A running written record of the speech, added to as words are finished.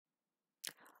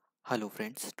Hello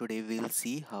friends, today we'll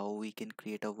see how we can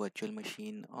create a virtual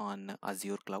machine on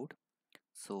Azure cloud.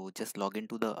 So just log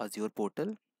into the Azure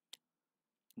portal.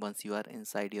 Once you are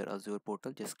inside your Azure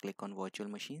portal, just click on virtual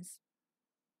machines.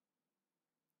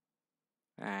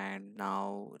 And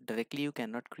now directly you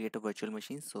cannot create a virtual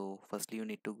machine. So firstly you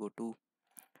need to go to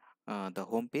the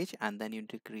home page, and then you need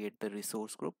to create the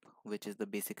resource group, which is the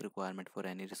basic requirement for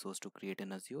any resource to create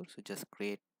in Azure. So just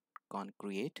create,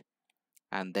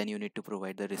 and then you need to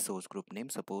provide the resource group name.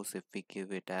 Suppose if we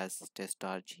give it as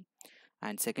test.rg.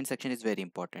 And second section is very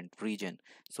important, region.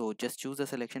 So just choose a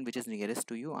selection which is nearest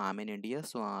to you. I'm in India,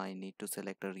 so I need to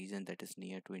select a region that is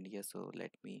near to India. So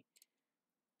let me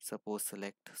suppose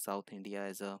select South India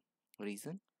as a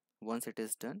region. Once it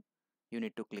is done, you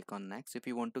need to click on next. If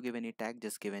you want to give any tag,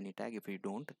 just give any tag. If you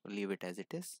don't, leave it as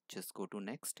it is. Just go to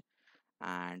next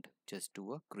and just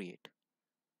do a create.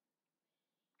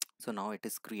 So now it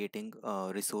is creating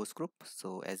a resource group.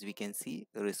 So as we can see,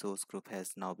 the resource group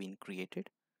has now been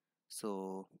created.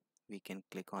 So we can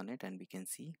click on it and we can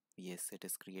see, yes, it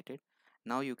is created.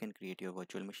 Now you can create your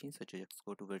virtual machine. So just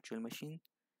go to virtual machine,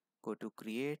 go to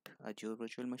create Azure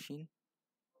virtual machine,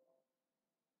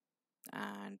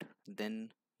 and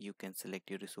then you can select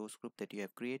your resource group that you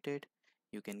have created.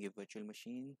 You can give virtual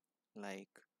machine like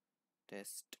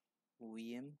test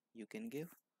VM you can give,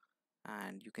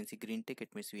 and you can see green tick, it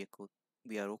means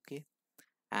we are okay.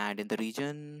 And in the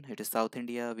region it is South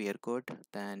India, we are good.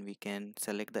 Then we can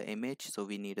select the image. So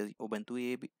we need a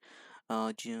Ubuntu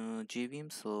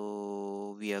JVM,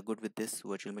 so we are good with this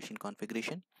virtual machine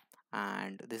configuration.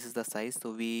 And this is the size,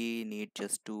 so we need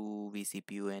just 2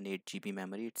 vCPU and 8 GB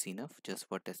memory. It's enough just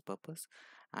for test purpose.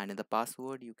 And in the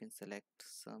password you can select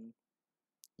some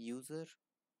user,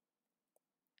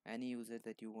 any user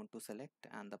that you want to select,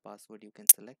 and the password you can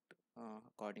select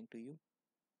according to you.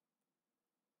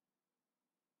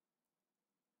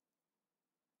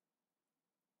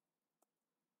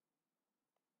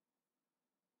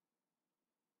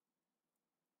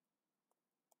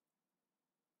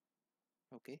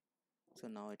 Okay, so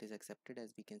now it is accepted.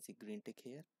 As we can see, green tick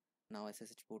here. Now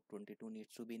SSH port 22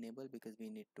 needs to be enabled because we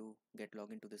need to get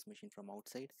login to this machine from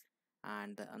outside.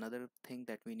 And another thing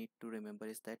that we need to remember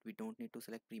is that we don't need to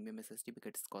select premium SSD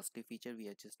because it's costly feature. We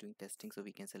are just doing testing, so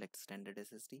we can select standard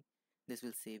SSD. This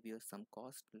will save you some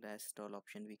cost. Rest all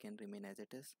option we can remain as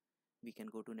it is. We can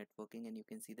go to networking, and you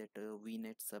can see that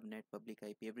VNet, subnet, public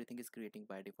IP, everything is creating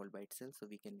by default by itself, so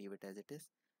we can leave it as it is.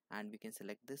 And we can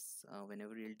select this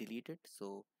whenever we'll delete it.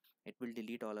 So it will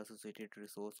delete all associated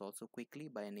resource also quickly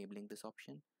by enabling this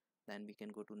option. Then we can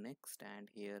go to next, and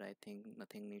here I think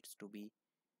nothing needs to be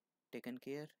taken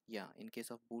care. Yeah, in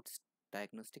case of boots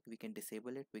diagnostic we can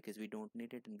disable it because we don't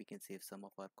need it, and we can save some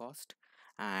of our cost.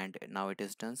 And now it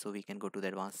is done, so we can go to the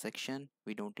advanced section.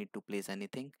 We don't need to place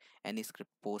anything, any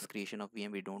script post creation of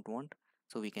VM we don't want,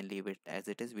 so we can leave it as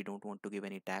it is. We don't want to give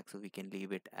any tag, so we can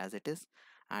leave it as it is.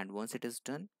 And once it is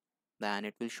done, then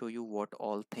it will show you what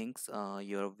all things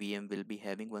your VM will be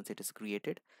having once it is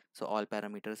created. So all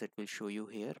parameters it will show you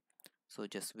here. So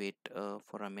just wait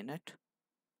for a minute,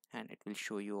 and it will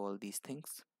show you all these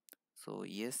things. So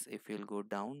yes, if you'll go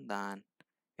down, then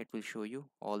it will show you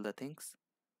all the things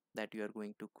that you are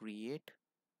going to create.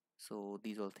 So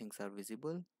these all things are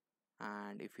visible,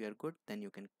 and if you are good, then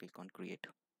you can click on create.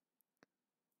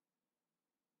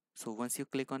 So once you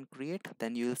click on create,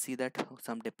 then you will see that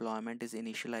some deployment is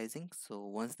initializing. So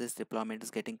once this deployment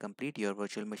is getting complete, your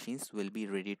virtual machines will be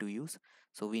ready to use.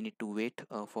 So we need to wait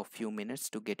for a few minutes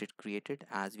to get it created.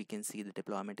 As we can see, the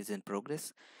deployment is in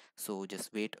progress. So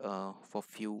just wait for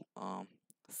few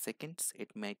seconds.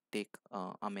 It might take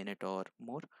a minute or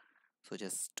more. So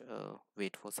just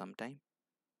wait for some time.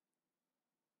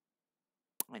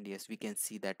 And yes, we can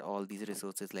see that all these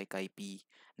resources like IP,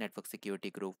 network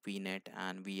security group, VNet,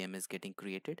 and VM is getting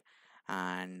created.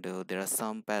 And there are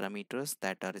some parameters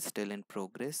that are still in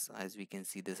progress. As we can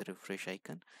see this refresh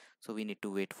icon, so we need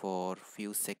to wait for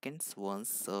few seconds.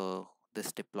 Once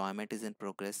this deployment is in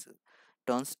progress,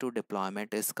 turns to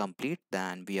deployment is complete,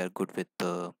 then we are good with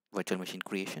the virtual machine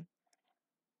creation.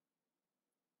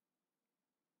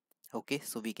 Okay,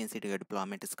 so we can see the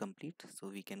deployment is complete. So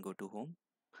we can go to home,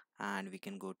 and we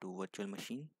can go to virtual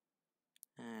machine,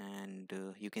 and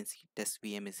you can see test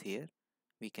VM is here.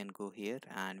 We can go here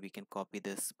and we can copy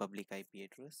this public IP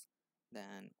address.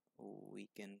 Then we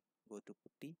can go to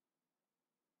putty,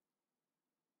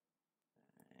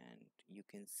 and you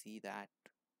can see that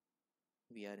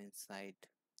we are inside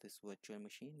this virtual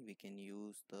machine. We can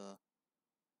use the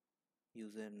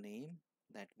username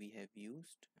that we have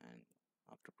used, and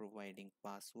after providing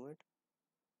password,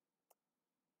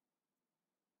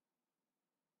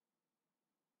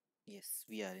 Yes,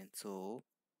 we are in. So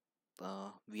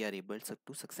we are able to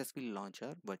successfully launch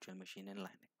our virtual machine in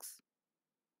Linux.